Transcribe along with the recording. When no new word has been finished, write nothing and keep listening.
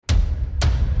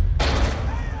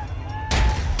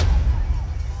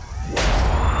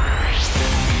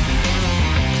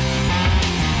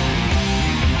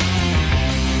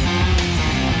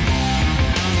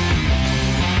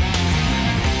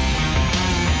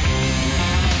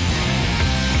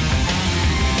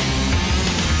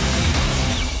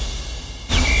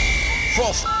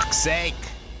For fuck's sake.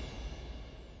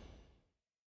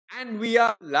 And we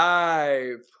are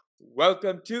live.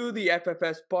 Welcome to the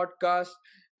FFS podcast.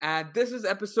 And this is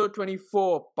episode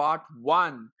 24, part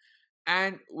 1.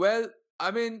 And well,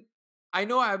 I mean, I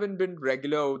know I haven't been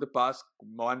regular over the past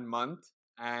 1 month.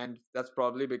 And that's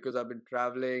probably because I've been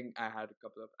traveling. I had a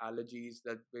couple of allergies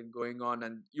that's been going on.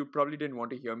 And you probably didn't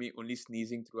want to hear me only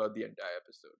sneezing throughout the entire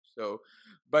episode.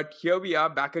 But here we are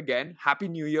back again. Happy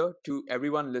New Year to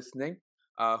everyone listening.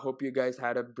 Hope you guys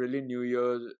had a brilliant New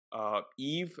Year's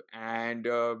Eve and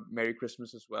Merry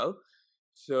Christmas as well.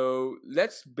 So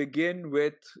let's begin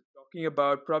with talking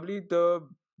about probably the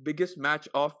biggest match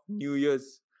of New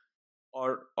Year's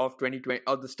or of 2020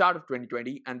 or the start of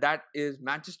 2020, and that is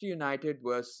Manchester United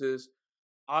versus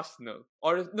Arsenal.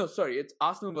 No, sorry, it's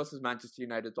Arsenal versus Manchester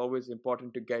United. It's always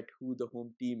important to get who the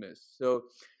home team is. So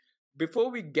before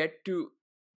we get to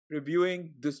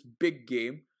reviewing this big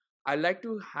game, I'd like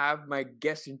to have my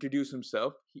guest introduce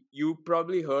himself. You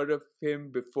probably heard of him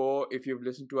before if you've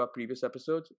listened to our previous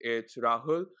episodes. It's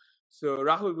Rahul. So,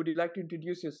 Rahul, would you like to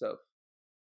introduce yourself?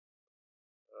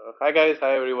 Hi guys,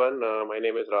 hi everyone. My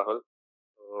name is Rahul.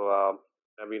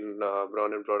 I've been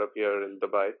born and brought up here in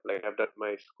Dubai. Like I've done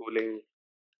my schooling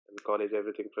and college,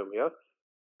 everything from here.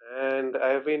 And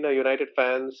I've been a United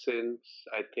fan since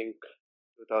I think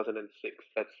 2006.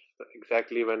 That's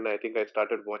exactly when I think I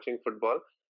started watching football.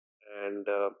 And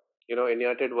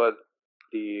United was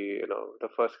the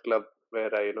first club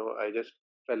where I just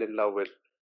fell in love with.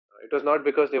 It was not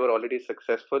because they were already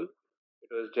successful. It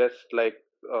was just like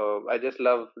I just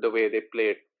love the way they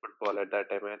played football at that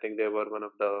time. I think they were one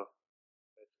of the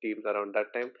best teams around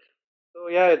that time. So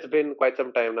yeah, it's been quite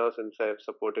some time now since I've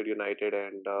supported United,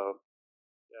 and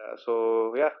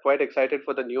yeah, quite excited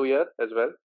for the new year as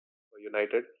well for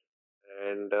United.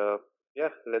 And yeah,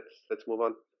 let's move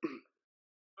on.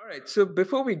 All right. So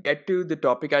before we get to the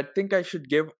topic, I think I should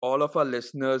give all of our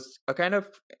listeners a kind of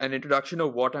an introduction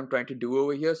of what I'm trying to do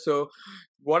over here. So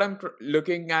what I'm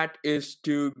looking at is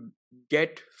to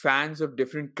get fans of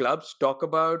different clubs talk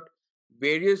about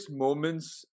various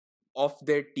moments of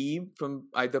their team from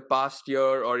either past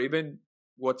year or even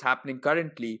what's happening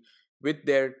currently with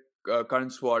their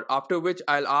current squad. After which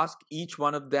I'll ask each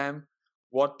one of them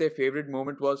what their favorite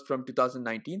moment was from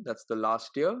 2019. That's the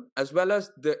last year, as well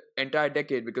as the entire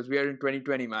decade, because we are in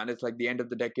 2020, man. It's like the end of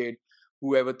the decade.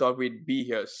 Whoever thought we'd be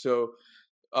here? So,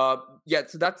 yeah.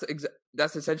 So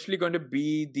that's essentially going to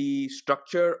be the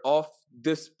structure of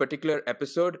this particular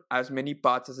episode, as many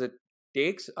parts as it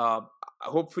takes.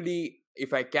 Hopefully,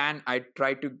 if I can, I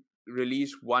try to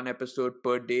release one episode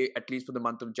per day, at least for the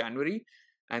month of January,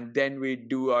 and then we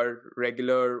do our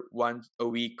regular once a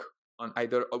week on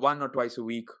either one or twice a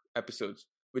week episodes,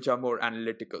 which are more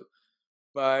analytical.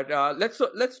 But let's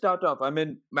start off. I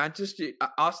mean,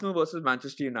 Arsenal versus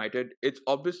Manchester United. It's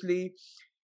obviously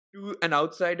to an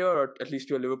outsider, or at least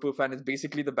to a Liverpool fan, it's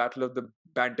basically the battle of the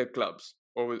banter clubs.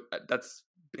 Or that's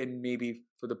been maybe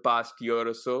for the past year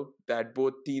or so that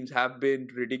both teams have been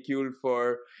ridiculed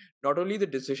for not only the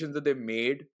decisions that they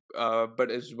made,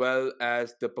 but as well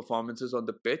as the performances on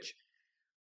the pitch.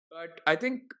 But I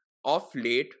think of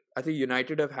late, I think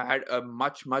United have had a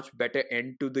much better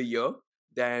end to the year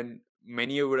than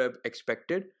many would have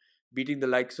expected, beating the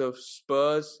likes of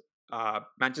Spurs,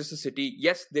 Manchester City.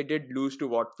 Yes, they did lose to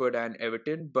Watford and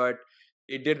Everton, but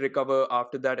they did recover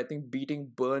after that. I think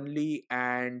beating Burnley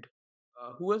and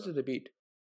who else did they beat?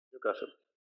 Newcastle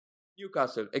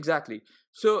Newcastle, exactly.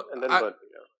 So and then I Burnley.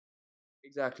 Yeah.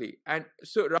 exactly, and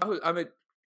so Rahul, I mean,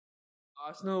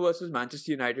 Arsenal versus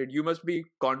Manchester United. You must be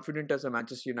confident as a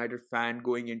Manchester United fan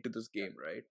going into this game,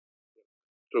 right?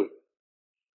 True.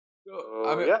 So,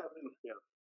 I So mean, yeah, I mean, yeah.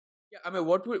 yeah, I mean,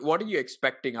 what are you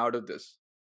expecting out of this?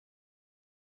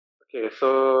 Okay,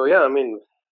 so yeah,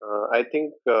 I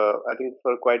think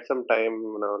for quite some time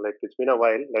now, like it's been a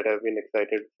while that I've been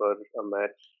excited for a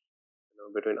match,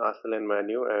 between Arsenal and Man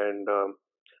U, and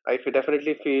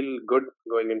definitely feel good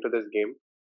going into this game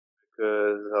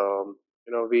because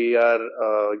we are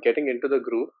getting into the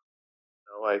groove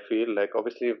now. I feel like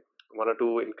obviously one or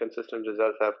two inconsistent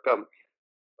results have come,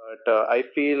 but I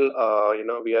feel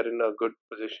we are in a good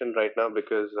position right now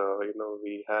because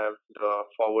we have the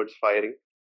forwards firing.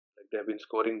 Like they have been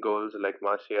scoring goals like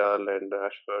Martial and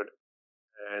Ashford,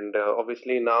 and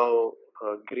obviously now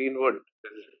Greenwood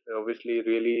is obviously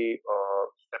really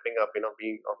stepping up.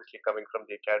 Being obviously coming from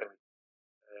the academy,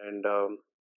 and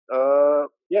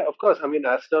yeah, of course. I mean,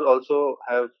 Arsenal also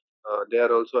have they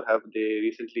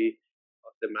recently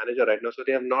lost their manager right now, so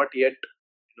they have not yet.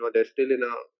 They're still in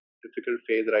a difficult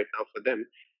phase right now for them.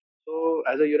 So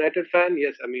as a United fan,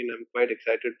 yes, I mean I'm quite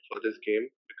excited for this game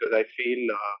because I feel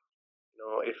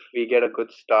if we get a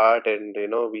good start and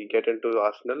we get into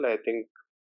Arsenal, I think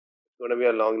it's going to be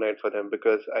a long night for them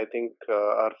because I think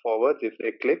our forwards, if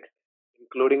they click,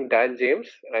 including Dan James,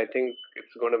 I think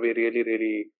it's going to be really,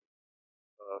 really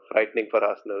frightening for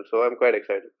Arsenal. So I'm quite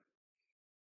excited.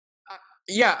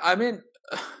 Yeah, I mean,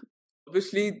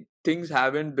 obviously things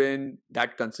haven't been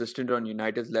that consistent on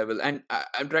United's level, and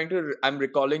I'm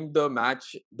recalling the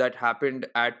match that happened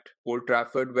at Old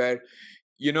Trafford where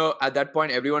at that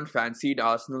point everyone fancied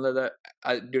Arsenal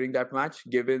during that match,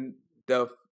 given the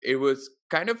it was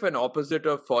kind of an opposite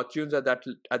of fortunes at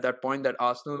that point that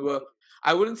Arsenal were,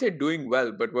 I wouldn't say doing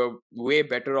well, but were way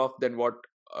better off than what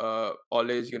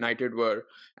Ole's United were,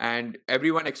 and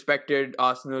everyone expected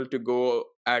Arsenal to go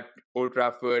at Old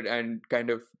Trafford and kind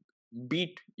of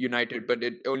beat United, but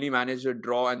it only managed a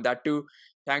draw, and that too,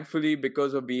 thankfully,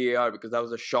 because of VAR, because that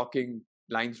was a shocking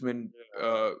linesman Yeah,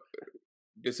 uh,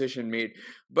 decision made.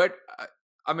 But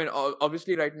I mean,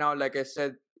 obviously, right now, like I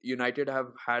said, United have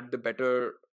had the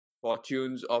better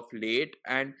fortunes of late,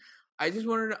 and I just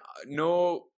want to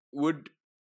know: would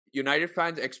United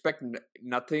fans expect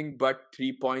nothing but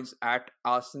 3 points at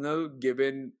Arsenal,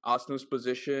 given Arsenal's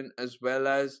position, as well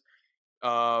as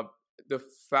uh, the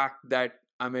fact that,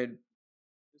 I mean,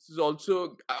 this is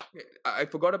also I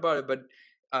forgot about it, but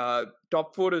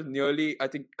top four is nearly, I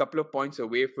think, a couple of points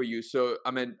away for you. So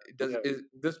I mean, yeah,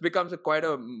 this becomes quite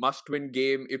a must-win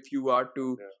game if you are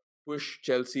to yeah. push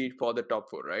Chelsea for the top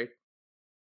four, right?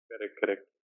 Correct, correct.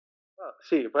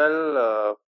 See,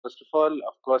 well, first of all,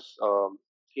 of course,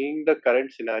 seeing the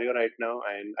current scenario right now,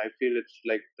 and I feel it's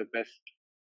like the best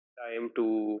time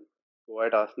to go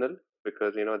at Arsenal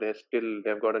because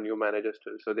they've got a new manager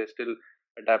still, so they're still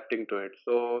adapting to it.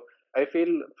 So I feel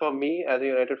for me as a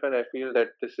United fan, I feel that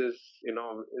this is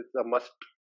it's a must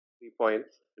 3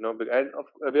 points.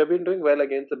 We have been doing well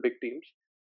against the big teams,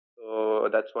 so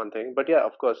that's one thing. But yeah,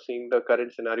 of course, seeing the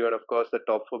current scenario and of course the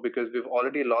top four because we've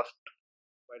already lost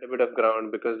quite a bit of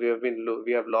ground because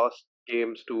we have lost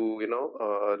games to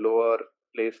lower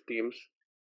placed teams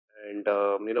and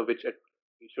which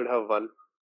we should have won,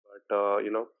 but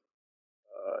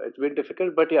it's been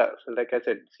difficult. But yeah, so like I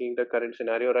said, seeing the current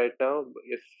scenario right now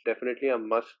is definitely a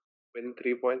must win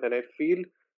 3 points, and I feel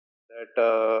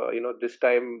that this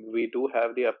time we do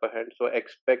have the upper hand, so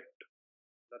expect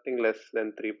nothing less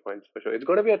than 3 points for sure. It's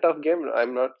going to be a tough game.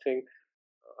 I'm not saying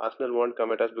Arsenal won't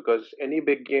come at us because any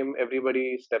big game,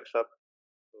 everybody steps up.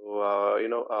 So,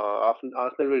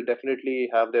 Arsenal will definitely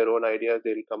have their own ideas.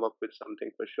 They'll come up with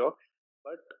something for sure.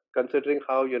 But considering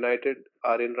how United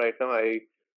are in right now, I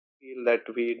feel that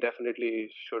we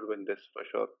definitely should win this for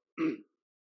sure.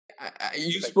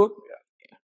 You Like, spoke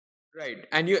yeah, right,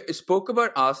 and you spoke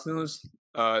about Arsenal's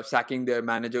sacking their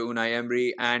manager Unai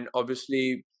Emery, and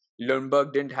obviously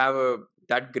Lundberg didn't have a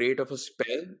that great of a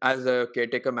spell as a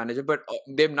caretaker manager, but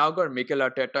they've now got Mikel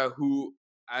Arteta, who,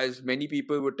 as many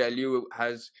people would tell you,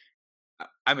 has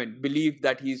I mean, believe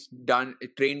that he's done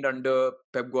trained under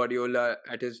Pep Guardiola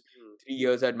at his mm, 3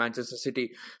 years at Manchester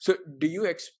City. So, do you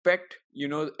expect?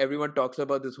 Everyone talks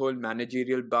about this whole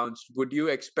managerial bounce. Would you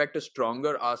expect a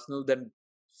stronger Arsenal than,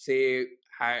 say,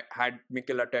 had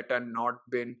Mikel Arteta not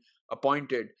been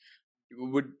appointed?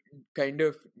 Would kind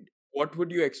of what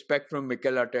would you expect from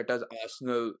Mikel Arteta's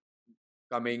Arsenal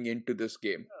coming into this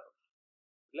game?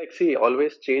 like see,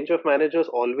 always change of managers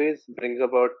always brings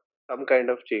about some kind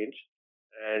of change,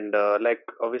 and like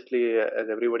obviously, as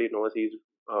everybody knows, he's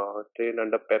trained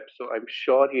under Pep, so I'm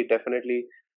sure he definitely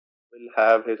will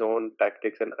have his own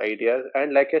tactics and ideas.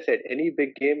 And like I said, any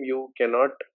big game you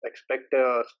cannot expect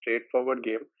a straightforward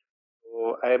game.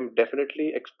 So I am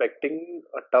definitely expecting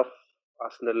a tough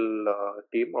Arsenal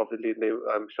team. Obviously,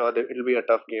 I'm sure that it'll be a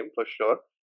tough game for sure.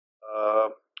 Uh,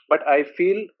 but I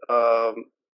feel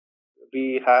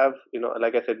we have,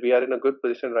 like I said, we are in a good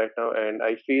position right now, and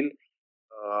I feel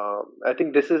I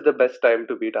think this is the best time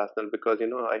to beat Arsenal because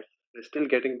they're still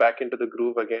getting back into the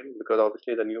groove again because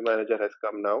obviously the new manager has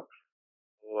come now.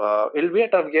 So, it'll be a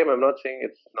tough game. I'm not saying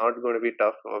it's not going to be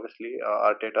tough. Obviously,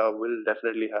 Arteta will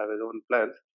definitely have his own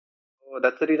plans. So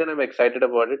that's the reason I'm excited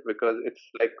about it because it's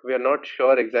like we are not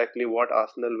sure exactly what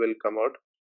Arsenal will come out.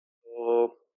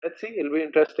 So let's see. It'll be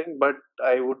interesting, but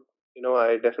I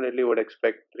definitely would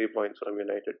expect 3 points from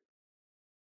United.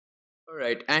 All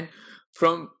right. And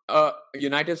from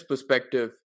United's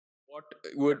perspective, what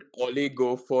would Ole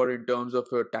go for in terms of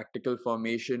a tactical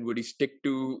formation? Would he stick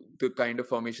to the kind of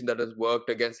formation that has worked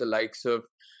against the likes of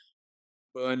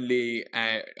Burnley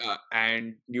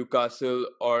and Newcastle,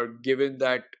 or given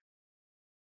that,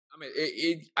 I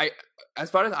mean, as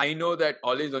far as I know, that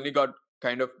Ole's only got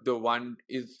kind of the one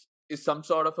is some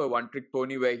sort of a one trick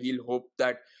pony where he'll hope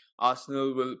that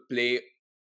Arsenal will play,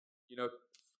 you know,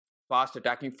 fast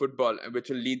attacking football, which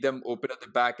will lead them open at the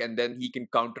back, and then he can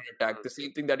counter attack. Mhm. The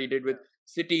same thing that he did with Yeah.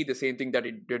 City, the same thing that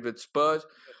he did with Spurs.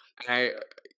 Yes. I, Yeah.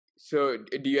 so,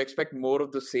 do you expect more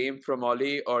of the same from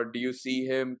Ollie, or do you see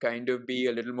him kind of be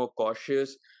a little more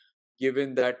cautious,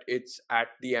 given that it's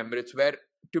at the Emirates, where,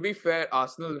 to be fair,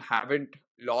 Arsenal haven't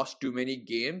lost too many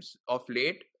games of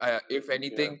late. If Yeah.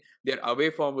 anything, their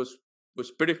away form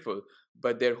was pitiful,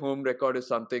 but their home record is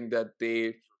something that they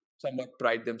somewhat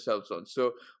pride themselves on. So,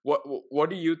 what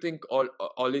do you think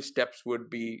all his steps would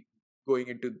be going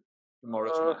into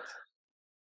tomorrow's Uh, match?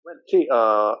 well, see,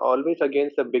 always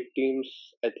against the big teams,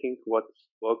 I think what's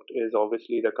worked is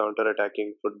obviously the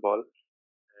counter-attacking football.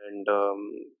 And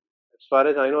as far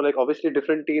as I know, like obviously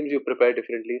different teams you prepare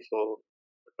differently. So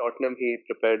for Tottenham he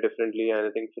prepared differently, and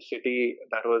I think for City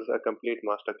that was a complete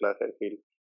masterclass. I feel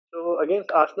so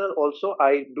against Arsenal also.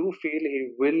 I do feel he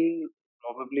will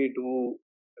probably do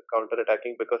the counter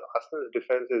attacking because Arsenal's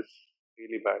defense is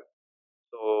really bad.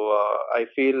 So I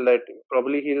feel that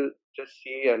probably he'll just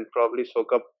see and probably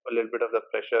soak up a little bit of the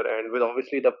pressure, and with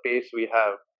obviously the pace we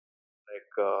have,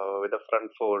 like with the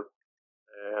front four,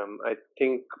 I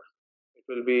think it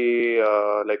will be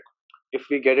like if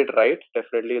we get it right,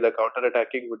 definitely the counter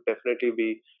attacking would definitely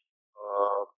be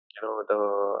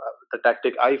the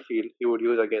tactic I feel he would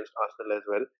use against Arsenal as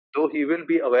well. Though he will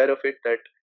be aware of it that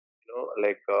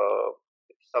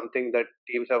it's something that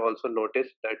teams have also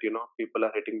noticed that people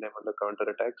are hitting them on the counter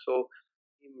attack. So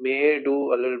he may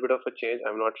do a little bit of a change.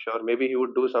 I'm not sure. Maybe he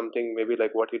would do something maybe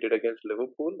like what he did against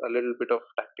Liverpool, a little bit of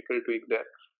tactical tweak there.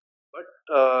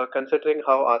 But considering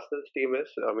how Arsenal's team is,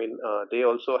 I mean, they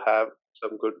also have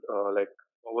some good, like,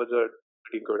 forwards are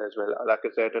pretty good as well. Like I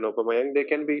said, and Aubameyang, they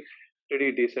can be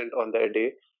pretty decent on their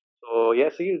day. So,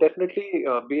 yes, he'll definitely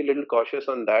be a little cautious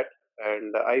on that.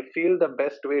 And I feel the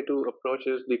best way to approach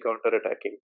is the counter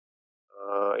attacking.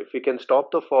 If we can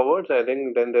stop the forwards, I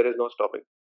think then there is no stopping.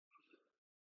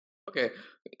 Okay,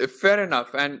 fair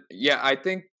enough. And yeah, I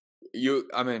think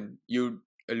I mean, you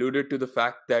alluded to the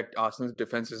fact that Arsenal's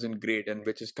defense isn't great, and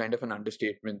which is kind of an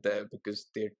understatement there because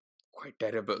they're quite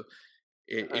terrible.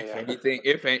 If Yeah. anything,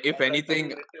 if I try to be anything,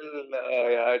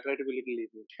 little, yeah, I try to be little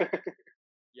lenient.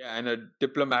 yeah, and a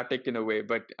diplomatic in a way,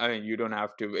 but I mean, you don't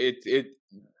have to.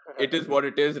 It is what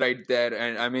it is right there.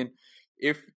 And I mean,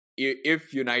 if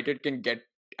if United can get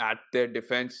at their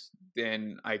defense,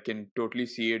 then I can totally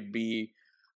see it be.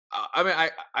 I mean,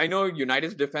 I know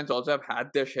United's defense also have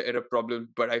had their share of problems,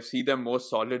 but I see them more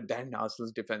solid than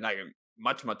Arsenal's defense. Like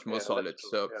much more Yeah, that's solid. true.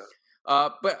 So, Yeah.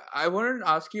 but I wanted to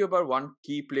ask you about one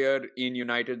key player in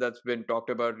United that's been talked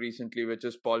about recently, which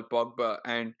is Paul Pogba.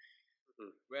 And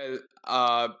Mhm.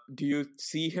 well, do you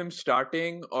see him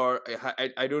starting, or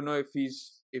I don't know if he's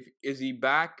if is he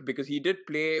back because he did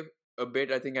play a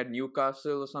bit, I think, at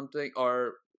Newcastle or something,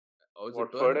 or was it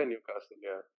Watford Burnley? and Newcastle,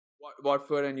 yeah.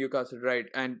 Watford and Newcastle, right?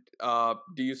 And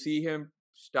do you see him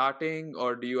starting,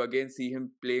 or do you again see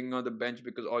him playing on the bench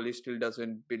because Ollie still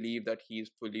doesn't believe that he's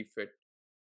fully fit?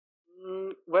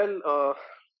 Well,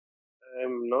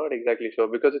 I'm not exactly sure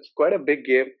because it's quite a big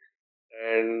game,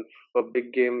 and for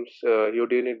big games, you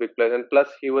do need big players. And plus,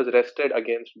 he was rested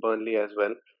against Burnley as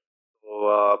well.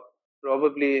 So,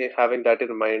 probably having that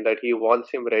in mind that he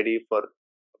wants him ready for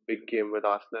a big game with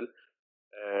Arsenal.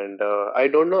 And I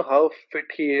don't know how fit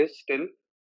he is still.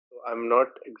 So I'm not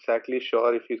exactly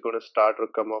sure if he's going to start or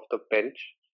come off the bench.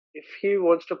 If he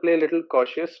wants to play a little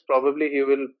cautious, probably he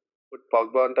will put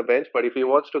Pogba on the bench. But if he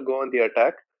wants to go on the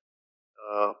attack,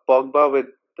 Pogba with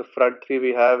the front three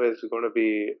we have is going to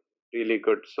be really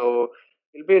good. So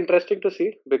it'll be interesting to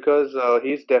see because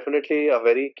he's definitely a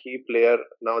very key player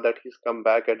now that he's come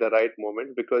back at the right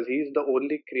moment because he's the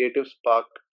only creative spark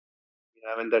we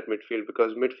have in that midfield.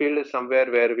 Because midfield is somewhere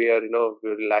where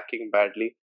we're lacking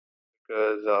badly.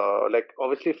 Because like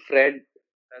obviously Fred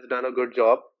has done a good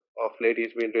job of late.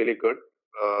 He's been really good,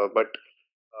 but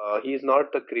he's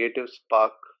not the creative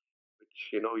spark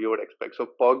which you would expect. So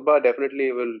Pogba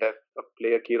definitely will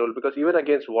play a key role because even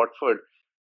against Watford,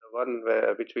 the one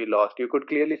which we lost, you could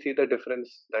clearly see the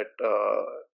difference that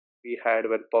we had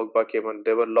when Pogba came on.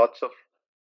 There were lots of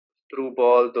through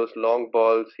balls, those long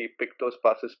balls. He picked those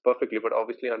passes perfectly, but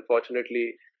obviously,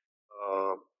 unfortunately,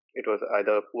 uh, it was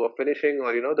either poor finishing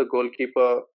or the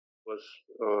goalkeeper was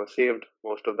saved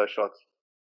most of the shots.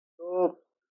 So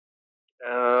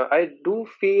I do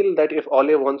feel that if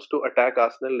Ole wants to attack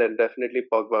Arsenal, then definitely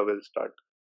Pogba will start.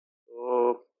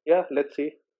 So yeah, let's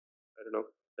see. I don't know.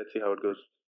 Let's see how it goes.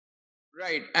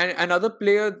 Right, and another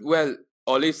player. Well,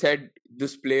 Ollie said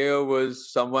this player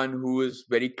was someone who was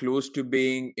very close to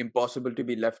being impossible to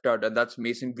be left out, and that's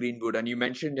Mason Greenwood. And you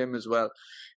mentioned him as well.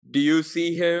 Do you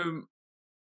see him?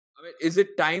 I mean, is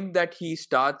it time that he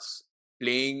starts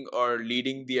playing or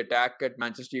leading the attack at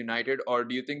Manchester United, or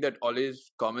do you think that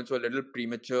Ollie's comments were a little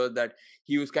premature? That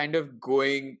he was kind of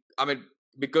going. I mean,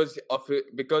 because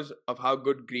of how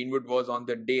good Greenwood was on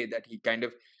the day, that he kind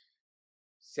of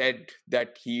said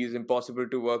that he is impossible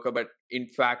to work out, but in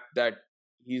fact that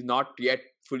he's not yet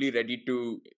fully ready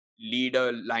to lead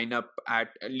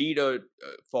a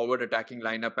forward attacking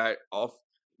lineup of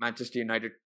Manchester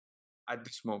United at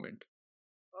this moment.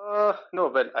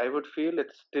 No, well, I would feel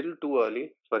it's still too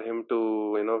early for him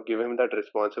to, give him that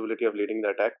responsibility of leading the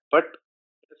attack. But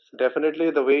it's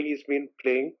definitely the way he's been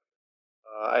playing.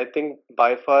 I think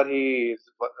by far he is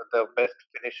the best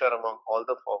finisher among all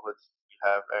the forwards we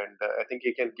have, and I think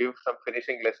he can give some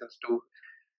finishing lessons to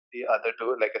the other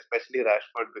two, like especially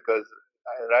Rashford, because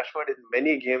Rashford in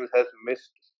many games has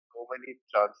missed so many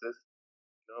chances.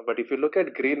 But if you look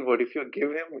at Greenwood, if you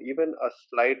give him even a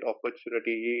slight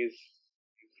opportunity,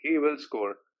 he will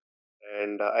score.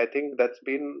 And I think that's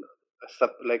been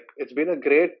like it's been a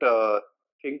great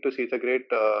thing to see. It's a great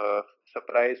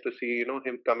surprise to see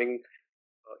him coming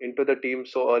into the team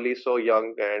so early, so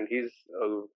young, and he's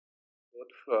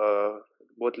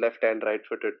both left and right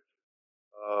footed.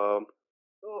 Um,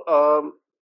 so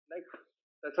like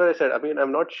that's what I said. I mean,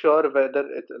 I'm not sure whether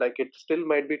it still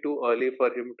might be too early for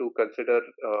him to consider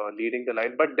leading the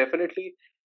line, but definitely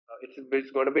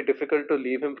it's going to be difficult to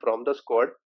leave him from the squad.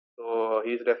 So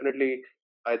he's definitely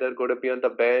either going to be on the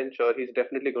bench or he's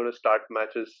definitely going to start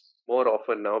matches more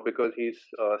often now because he's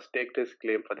staked his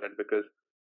claim for that. Because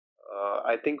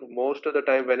I think most of the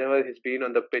time, whenever he's been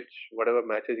on the pitch, whatever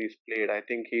matches he's played, I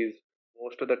think he's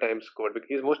most of the time scored because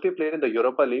he's mostly played in the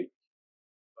Europa League.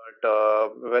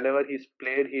 But whenever he's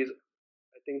played,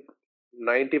 I think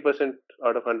 90%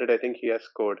 out of 100, I think he has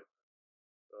scored.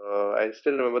 I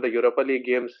still remember the Europa League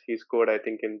games. He scored, I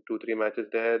think, in 2, 3 matches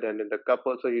there. Then in the cup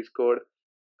also he scored.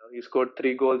 He scored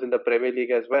 3 goals in the Premier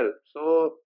League as well.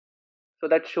 So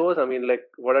that shows. I mean, like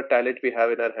what a talent we have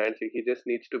in our hands. He just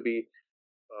needs to be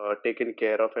taken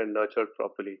care of and nurtured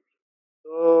properly.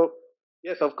 So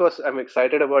yes, of course, I'm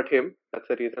excited about him. That's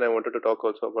the reason I wanted to talk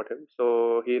also about him.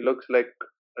 So he looks like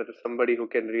somebody who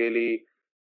can really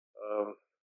uh,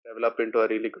 develop into a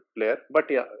really good player. But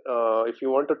yeah, if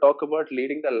you want to talk about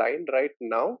leading the line right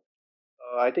now,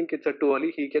 I think it's a too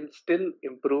early. He can still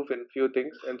improve in few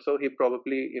things, and so he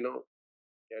probably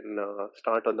can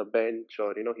start on the bench,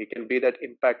 or he can be that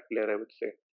impact player, I would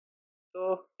say.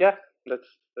 So yeah,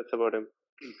 that's about him.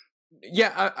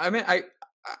 Yeah,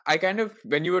 I kind of,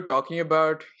 when you were talking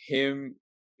about him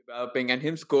developing and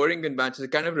him scoring in matches,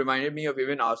 it kind of reminded me of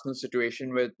even Arsenal's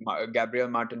situation with Gabriel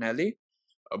Martinelli.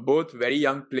 Both very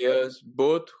young players,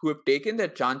 both who have taken their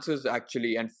chances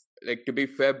actually, and like, to be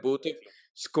fair, both have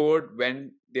scored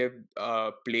when they've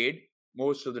played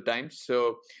most of the time.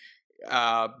 So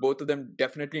both of them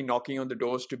definitely knocking on the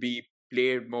doors to be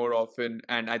played more often.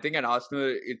 And I think at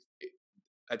Arsenal,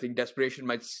 I think desperation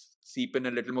might seep in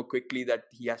a little more quickly, that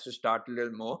he has to start a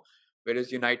little more.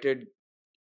 Whereas United,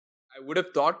 I would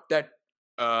have thought that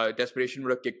desperation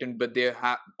would have kicked in, but they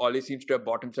have always seems to have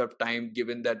bought himself time,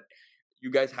 given that you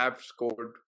guys have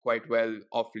scored quite well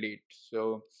of late.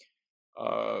 So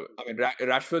I mean,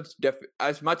 Rashford's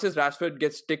as much as Rashford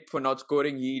gets stick for not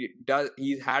scoring,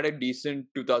 he's had a decent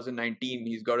 2019.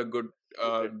 He's got a good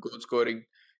goal scoring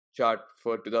chart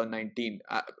for 2019.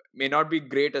 May not be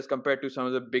great as compared to some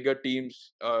of the bigger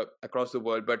teams across the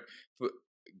world, but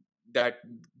that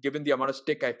given the amount of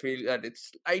stick, I feel that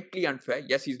it's slightly unfair.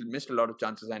 Yes, he's missed a lot of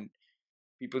chances, and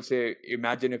people say,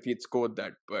 imagine if he'd scored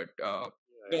that. But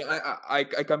Yeah, no, I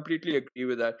completely agree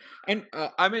with that. And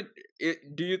I mean,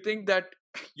 do you think that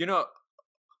you know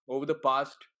over the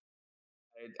past,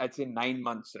 I'd say 9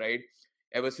 months, right,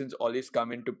 ever since Ollie's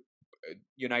come into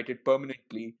United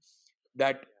permanently,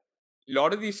 that a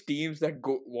lot of these teams that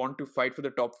go want to fight for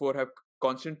the top four have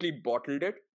constantly bottled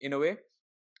it in a way.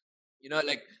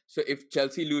 Like, so if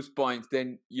Chelsea lose points,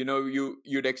 then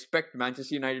you'd expect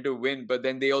Manchester United to win, but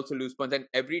then they also lose points, and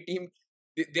every team,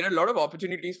 there are a lot of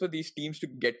opportunities for these teams to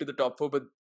get to the top four, but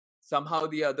somehow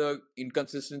the other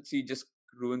inconsistency just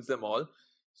ruins them all.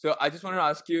 So I just want to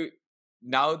ask you,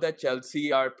 now that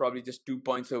Chelsea are probably just 2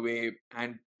 points away,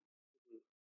 and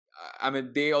I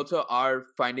mean, they also are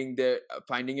finding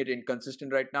it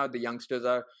inconsistent right now. The youngsters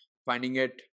are finding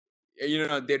it.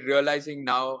 They're realizing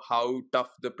now how tough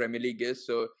the Premier League is.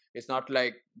 So it's not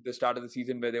like the start of the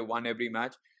season where they won every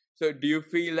match. So do you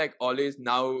feel like Ole is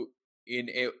now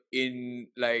in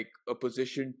like a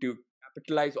position to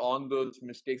capitalize on those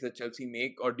mistakes that Chelsea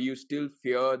make, or do you still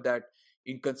fear that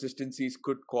inconsistencies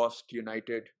could cost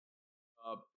United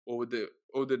uh, over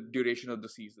the duration of the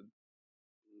season?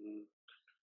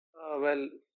 Mm. Well,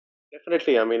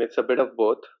 definitely. I mean, it's a bit of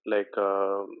both. Like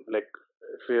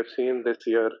if we have seen this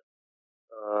year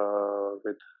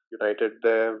with United, they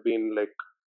have been like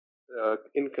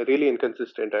really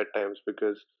inconsistent at times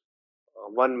because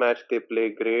one match they play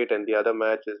great and the other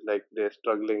match is like they're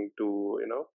struggling to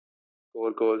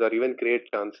score goals or even create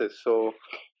chances. So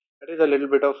that is a little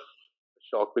bit of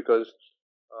shock because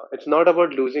it's not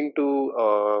about losing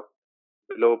to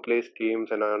low place teams,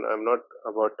 and I'm not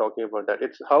about talking about that.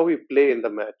 It's how we play in the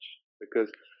match because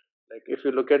like if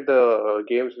you look at the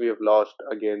games we have lost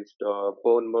against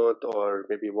Bournemouth or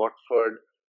maybe Watford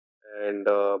and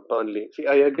Burnley. See,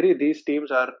 I agree these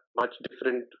teams are much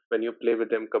different when you play with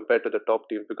them compared to the top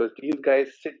teams because these guys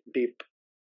sit deep,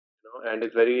 and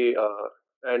it's very.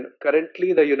 And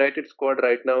currently, the United squad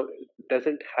right now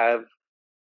doesn't have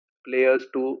players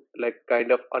to like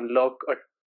kind of unlock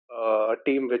a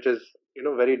team which is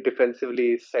very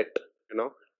defensively set. You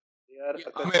know, they are Yeah,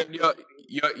 I mean accustomed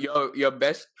to playing. your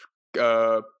best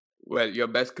uh your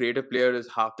best creative player is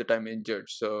half the time injured,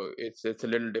 so it's a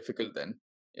little difficult then.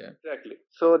 Yeah. Exactly.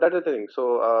 So that is the thing.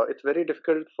 So it's very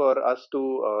difficult for us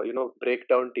to break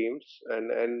down teams,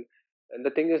 and the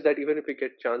thing is that even if we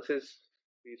get chances,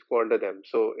 we squander them.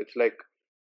 So it's like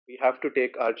we have to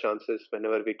take our chances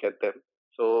whenever we get them.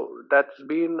 So that's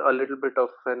been a little bit of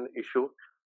an issue.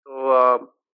 So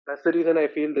that's the reason I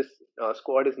feel this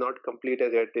squad is not complete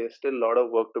as yet. There's still a lot of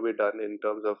work to be done in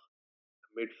terms of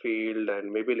midfield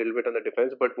and maybe a little bit on the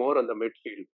defense, but more on the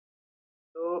midfield.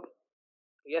 So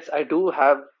yes, I do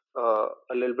have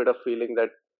a little bit of feeling that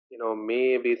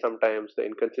maybe sometimes the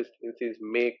inconsistencies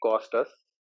may cost us,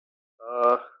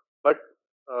 uh, but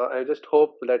I just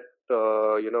hope that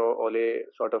Ole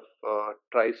sort of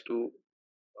tries to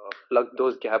plug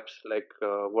those gaps, like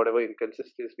whatever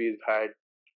inconsistencies we've had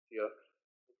here.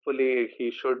 Hopefully,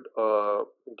 he should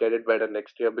get it better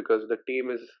next year because the team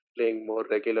is playing more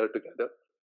regular together.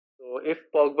 So if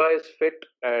Pogba is fit,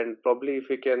 and probably if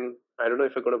we can, I don't know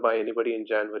if we're going to buy anybody in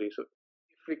January. So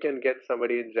if we can get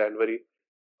somebody in January,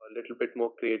 a little bit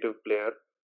more creative player,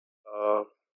 uh,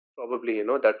 probably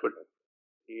that would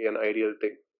be an ideal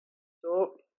thing.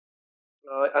 So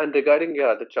and regarding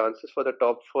the chances for the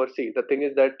top four, see the thing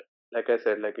is that like I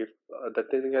said, like if the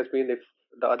thing has been if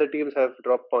the other teams have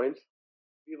dropped points,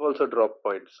 we've also dropped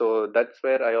points. So that's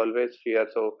where I always fear.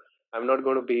 So I'm not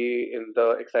going to be in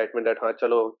the excitement that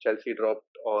chalo Chelsea dropped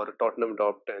or Tottenham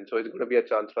dropped, and so it's going to be a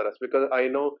chance for us because I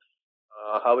know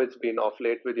how it's been off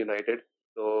late with United.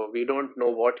 So we don't know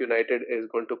what United is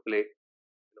going to play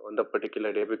on the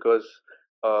particular day because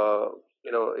uh,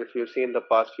 if you've seen the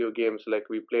past few games, like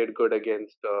we played good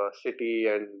against City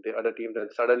and the other teams, and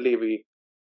suddenly we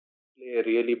play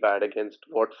really bad against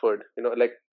Watford.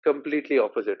 Like completely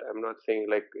opposite. I'm not saying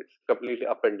like it's completely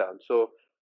up and down. So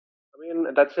I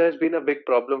mean that has been a big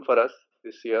problem for us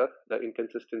this year, the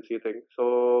inconsistency thing.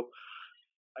 So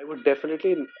I would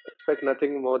definitely expect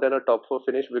nothing more than a top four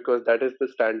finish because that is the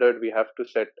standard we have to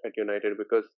set at United.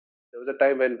 Because there was a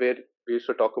time when we used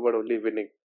to talk about only winning.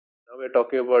 Now we're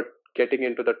talking about getting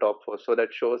into the top four. So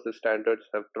that shows the standards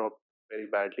have dropped very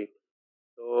badly.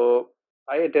 So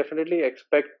I definitely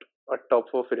expect a top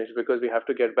four finish because we have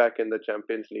to get back in the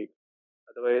Champions League.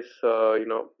 Otherwise,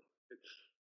 it's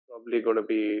probably going to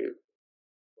be,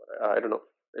 I don't know,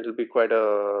 it'll be quite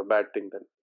a bad thing then.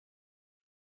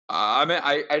 I mean,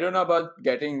 I don't know about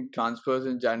getting transfers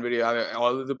in January.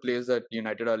 All of the players that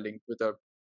United are linked with are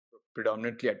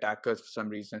predominantly attackers for some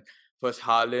reason. First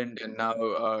Haaland and now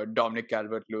Dominic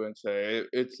Calvert-Lewin. So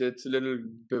it's a little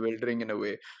bewildering in a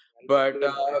way. Albert But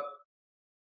Lewin, why?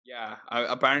 yeah,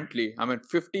 apparently, I mean,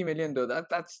 50 million though.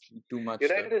 That's too much though.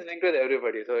 United is linked with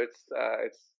everybody, so it's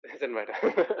it doesn't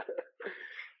matter.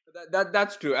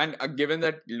 That's true, and given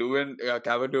that Lewin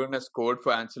Calvert-Lewin has scored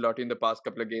for Ancelotti in the past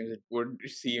couple of games, it would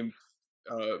seem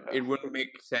Yeah. it wouldn't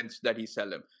make sense that he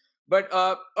sell him. But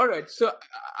all right, so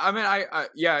I mean,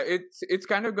 yeah, it's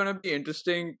kind of going to be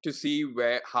interesting to see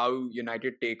how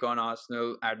United take on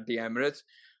Arsenal at the Emirates.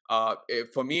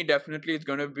 For me, definitely, it's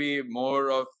going to be more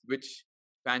of which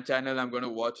fan channel I'm going to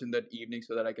watch in that evening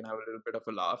so that I can have a little bit of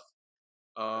a laugh.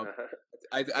 Uh,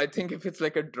 I think if it's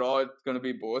like a draw, it's going to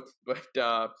be both. But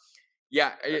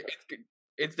yeah,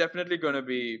 it's definitely going to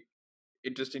be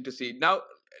interesting to see. Now,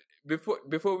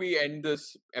 before we end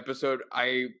this episode,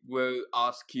 I will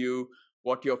ask you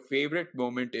what your favorite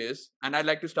moment is, and I'd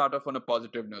like to start off on a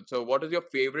positive note. So, what is your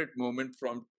favorite moment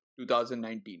from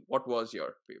 2019? What was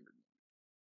your favorite?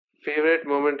 Favorite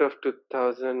moment of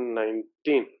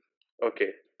 2019.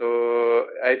 Okay, so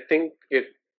I think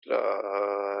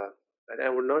and I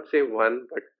would not say one,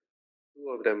 but two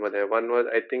of them were there. One was,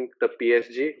 I think, the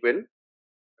PSG win,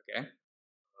 Okay.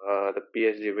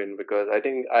 because I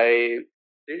think I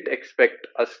didn't expect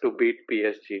us to beat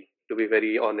PSG, to be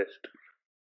very honest.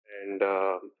 And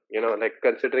like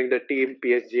considering the team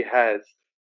PSG has,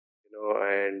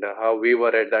 and how we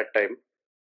were at that time,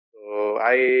 so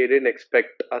I didn't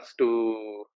expect us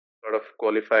to sort of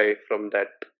qualify from that,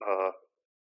 uh,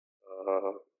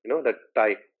 that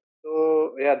tie.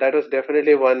 So yeah, that was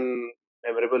definitely one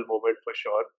memorable moment for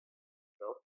sure. You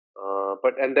know.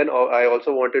 But and then I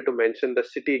also wanted to mention the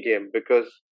City game because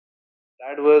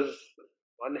that was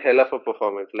one hell of a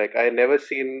performance. Like I never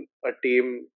seen a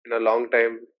team in a long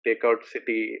time take out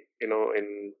City,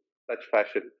 in such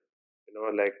fashion.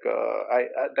 Like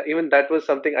even that was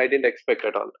something I didn't expect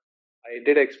at all. I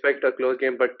did expect a close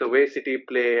game, but the way City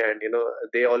play and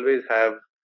they always have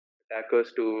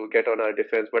attackers to get on our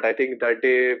defense. But I think that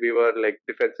day we were like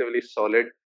defensively solid,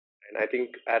 and I think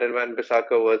Aaron Van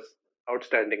Bissaka was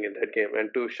outstanding in that game. And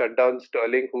to shut down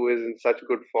Sterling, who is in such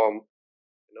good form,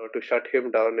 to shut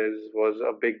him down is was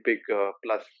a big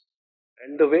plus.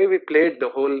 And the way we played the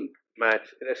whole match,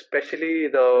 especially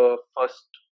the first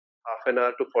half an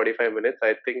hour to 45 minutes,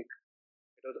 I think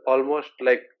it was almost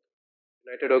like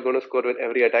United were going to score with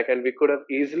every attack, and we could have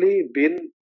easily been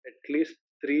at least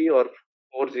 3 or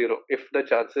 4-0 if the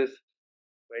chances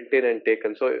went in and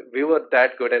taken. So we were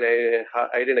that good, and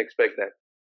I didn't expect that.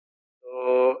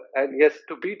 So and yes,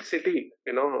 to beat City,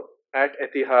 at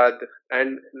Etihad,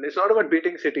 and it's not about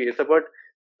beating City; it's about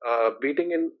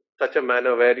beating in such a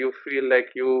manner where you feel like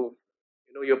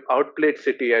you've outplayed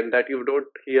City, and that you don't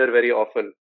hear very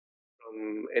often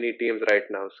from any teams right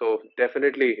now. So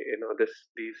definitely, this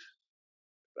these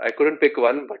I couldn't pick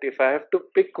one, but if I have to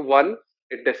pick one,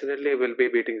 it definitely will be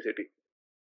beating City.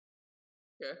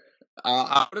 Okay.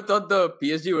 I would have thought the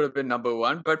PSG would have been number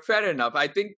one, but fair enough. I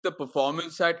think the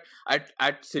performance at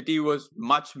City was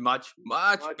much Much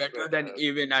better than better.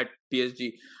 even at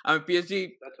PSG. I mean,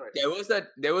 PSG, That's right.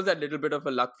 there was that little bit of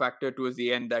a luck factor towards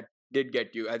the end that did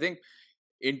get you. I think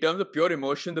in terms of pure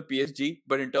emotion, the PSG,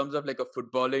 but in terms of like a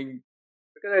footballing,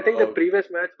 Because I think the uh, previous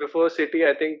match before City,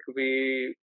 I think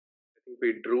we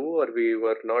drew or we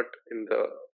were not in the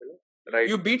right.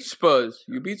 you beat Spurs.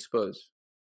 You beat Spurs.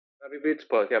 We beat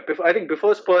Spurs. Yeah, I think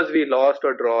before Spurs we lost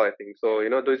or draw. I think so.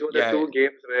 Those were the Yeah. two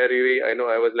games where I know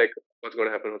I was like, what's going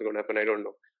to happen? What's going to happen? I don't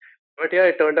know. But yeah,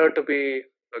 it turned out to be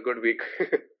a good week.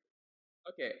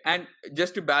 Okay. And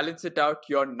just to balance it out,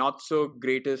 your not so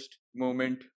greatest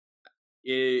moment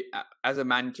as a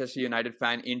Manchester United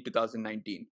fan in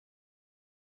 2019?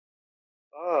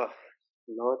 Ah,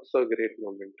 not so great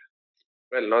moment.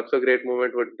 Well, not so great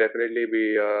moment would definitely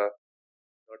be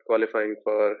not qualifying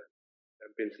for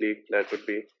Champions League. That would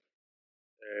be.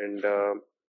 And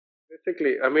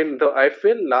basically, I mean, I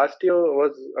feel last year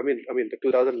was, the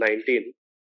 2019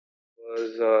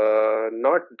 was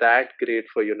not that great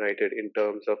for United in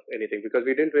terms of anything because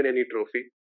we didn't win any trophy.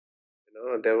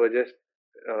 There were just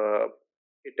uh,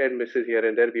 hit and misses here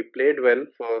and there. We played well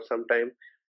for some time,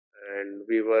 and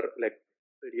we were like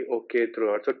pretty okay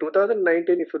throughout. So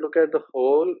 2019, if you look at the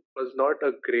whole, was not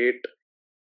a great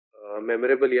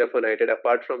memorable year for United,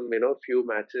 apart from few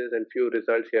matches and few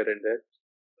results here and there.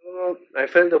 So I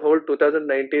felt the whole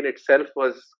 2019 itself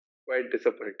was quite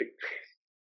disappointing.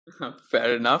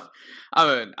 Fair enough.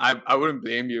 I mean, I wouldn't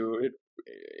blame you.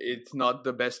 It's not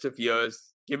the best of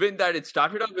years, given that it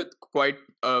started off with quite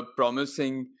a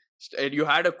promising. You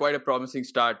had a quite a promising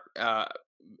start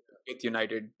with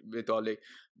United with Ole,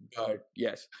 but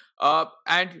yes.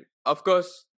 And of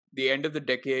course, the end of the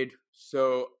decade.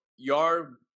 So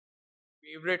your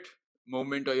favorite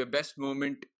moment or your best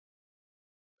moment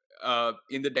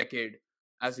in the decade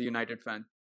as a United fan?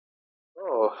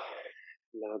 Oh,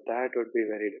 now that would be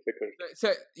very difficult.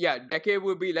 So yeah, decade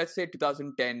would be, let's say,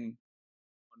 2010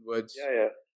 Yeah, onwards. yeah.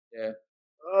 Yeah.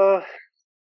 Uh,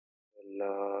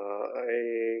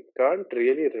 I can't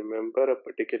really remember a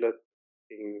particular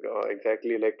thing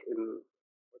exactly, like in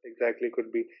what exactly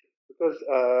could be, because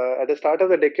at the start of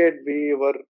the decade we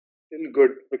were still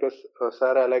good because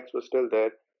Sir Alex was still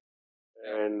there,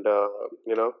 Yeah.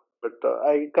 and but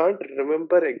I can't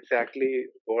remember exactly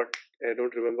what. I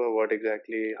don't remember what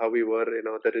exactly how we were.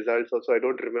 The results also I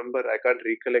don't remember. I can't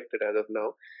recollect it as of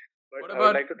now. What But I would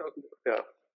about like to talk. Yeah.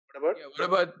 What about?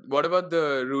 yeah? What about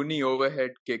the Rooney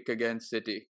overhead kick against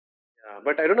City? Yeah,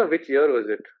 but I don't know which year was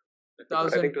it. I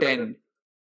forgot. I think 2010,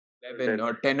 11 2010.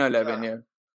 or 10 or 11. Yeah, Yeah.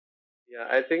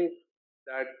 yeah. I think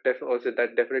that also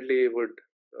that definitely would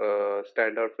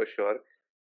stand out for sure.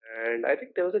 And I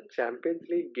think there was a Champions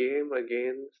League game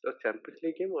against a Champions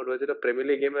League game, or was it a Premier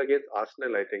League game against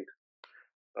Arsenal? I think.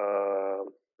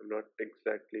 I'm not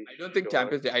exactly I don't think sure.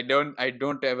 Champions League. I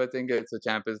don't ever think it's a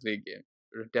Champions League game.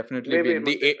 It'll definitely Maybe been it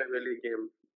must be a Premier League game.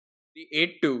 the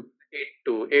 8-2.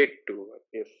 8-2, 8-2.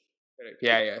 Yes. Correct.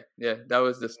 Yeah. That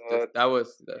was Uh, that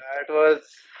was the that was,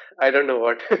 I don't know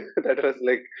what. That was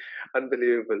like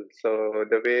unbelievable. So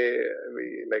the way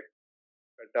we like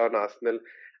cut down Arsenal,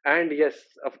 and yes,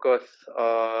 of course,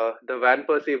 the Van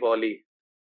Persie volley.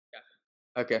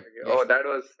 yeah. Okay. Oh,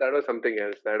 Yes. that was something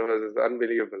else. That was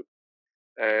unbelievable.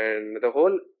 And the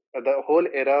whole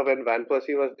era when Van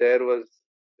Persie was there was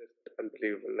just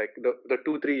unbelievable. Like the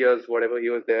 2 3 years, whatever he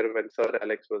was there when Sir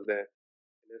Alex was there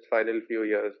in his final few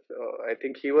years, I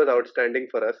think he was outstanding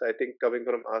for us. I think coming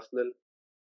from Arsenal,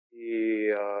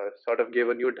 he sort of gave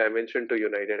a new dimension to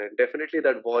United, and definitely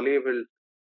that volley will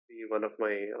be one of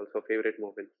my also favorite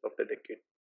moments of the decade.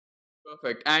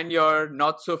 Perfect. And your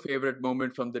not so favorite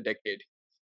moment from the decade.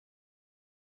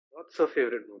 Not so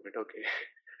favorite moment. Okay.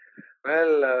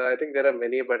 Well, I think there are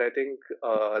many, but I think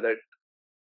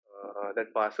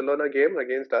that Barcelona game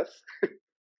against us,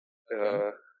 Okay.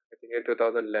 I think in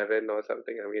 2011 or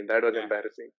something. I mean, that was Yeah.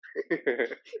 embarrassing.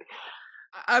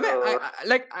 I mean,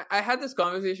 So I had this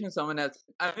conversation with someone else.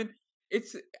 I mean,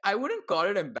 it's I wouldn't call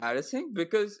it embarrassing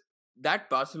because that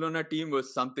Barcelona team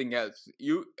was something else.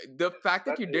 The fact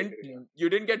that that I agree. Yeah, you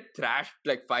didn't get thrashed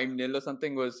like 5-0 or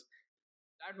something was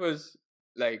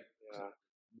like yeah.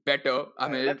 better. I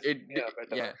Yeah, mean, that's yeah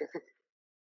better. yeah,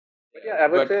 But yeah. yeah, I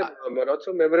would But say not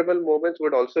so memorable moments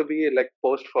would also be like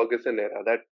post Ferguson era.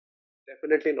 That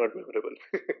definitely not memorable.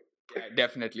 yeah,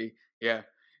 definitely. Yeah.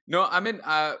 No, I mean,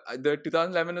 the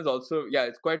 2011 is also, yeah,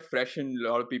 it's quite fresh in a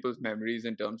lot of people's memories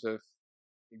in terms of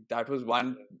that was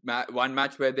one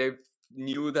match where they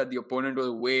knew that the opponent was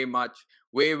way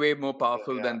more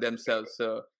powerful Yeah, than themselves.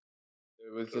 So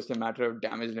it was true. just a matter of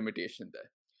damage limitation there.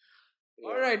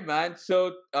 All Yeah, right, man. So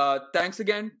thanks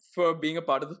again for being a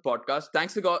part of this podcast.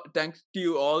 Thanks to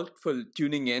you all for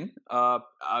tuning in.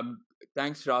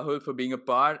 Thanks Rahul for being a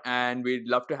part, and we'd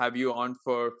love to have you on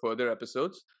for further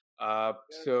episodes. yeah,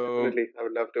 So definitely. I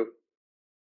would love to.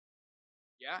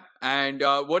 yeah, and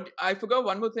what I forgot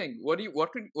one more thing. What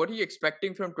are you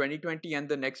expecting from 2020 and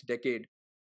the next decade?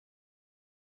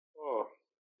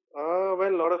 Oh,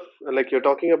 well, a lot of like you're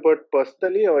talking about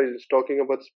personally, or you're just talking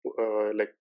about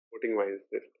like sporting wise.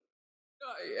 This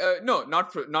No,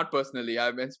 not personally.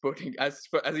 I mean, sporting as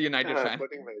a United fan.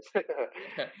 sporting wise.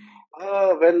 Yeah,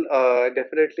 Well,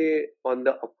 definitely on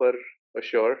the upper for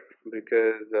sure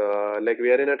because like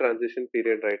we are in a transition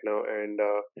period right now, and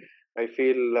I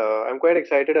feel I'm quite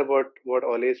excited about what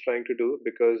Ole is trying to do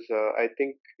because I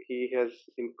think he has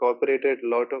incorporated a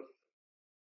lot of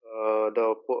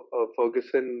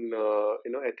Ferguson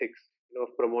ethics,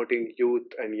 of promoting youth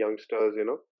and youngsters,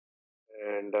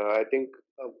 and I think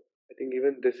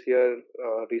even this year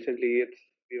recently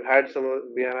we have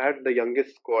had the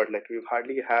youngest squad. Like we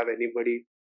hardly have anybody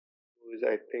who is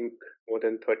I think more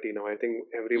than 30 now. I think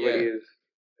everybody yeah. is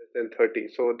less than 30.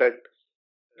 So that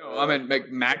No, I mean like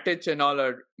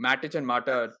probably Matic and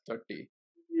Mata that's are 30.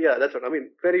 yeah, that's what I mean.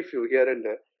 Very few here and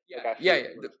there, like Yeah. Ashley,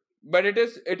 of course. But it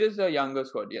is a younger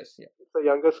squad. Yes, yeah. It's a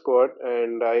younger squad,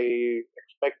 and I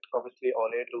expect obviously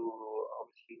Ole to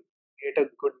obviously create a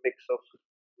good mix of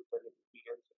youth and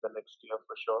experience in the next year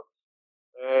for sure.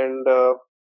 And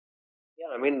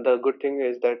yeah, I mean the good thing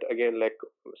is that again, like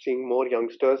seeing more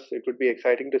youngsters, it would be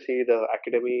exciting to see the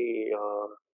academy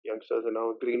youngsters. And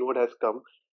now Greenwood has come,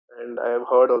 and I have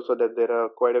heard also that there are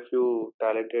quite a few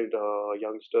talented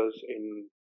youngsters in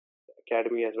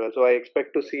academy as well. So I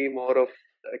expect to see more of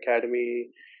the academy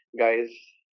guys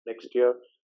next year.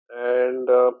 And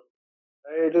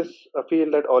I just feel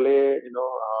that Ole,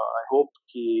 I hope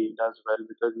he does well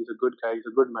because he's a good guy, he's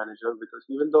a good manager. Because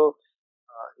even though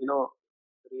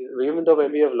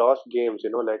when we have lost games,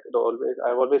 like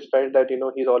I've always felt that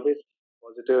he's always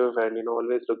positive and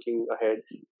always looking ahead.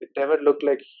 It never looked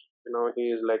like he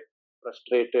is like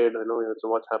frustrated. So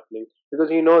what's happening because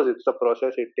he knows it's a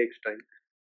process. It takes time,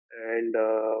 and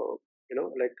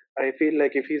like I feel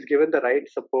like if he's given the right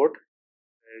support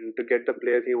and to get the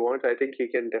players he wants, I think he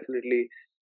can definitely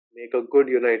make a good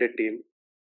United team.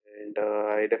 And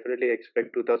I definitely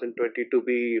expect 2020 to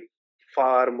be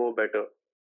far more better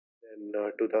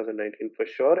than 2019 for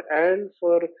sure. And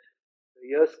for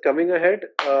years coming ahead,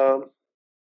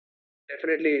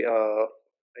 definitely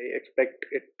I expect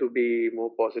it to be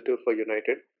more positive for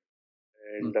United.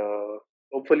 Hmm. And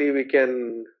hopefully we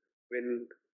can win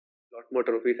a lot more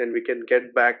trophies and we can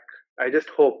get back. I just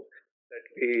hope that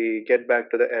we get back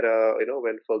to the era,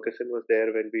 when Ferguson was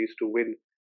there, when we used to win.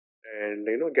 and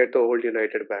get the old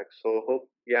United back. So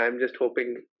I'm just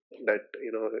hoping that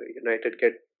United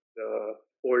get the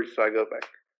old swagger back.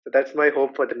 So that's my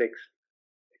hope for the next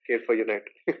decade for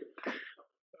United.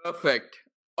 Perfect.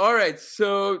 All right.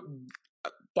 So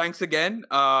thanks again.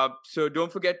 So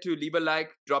don't forget to leave a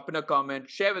like, drop in a comment,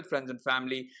 share with friends and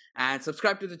family, and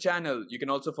subscribe to the channel. You can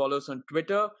also follow us on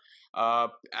Twitter.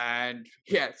 And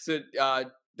yeah, so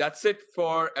that's it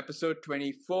for episode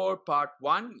 24, part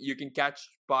 1. You can catch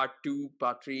part 2,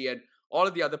 part 3, and all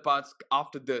of the other parts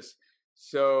after this.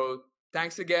 So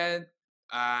thanks again,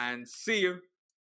 and see you.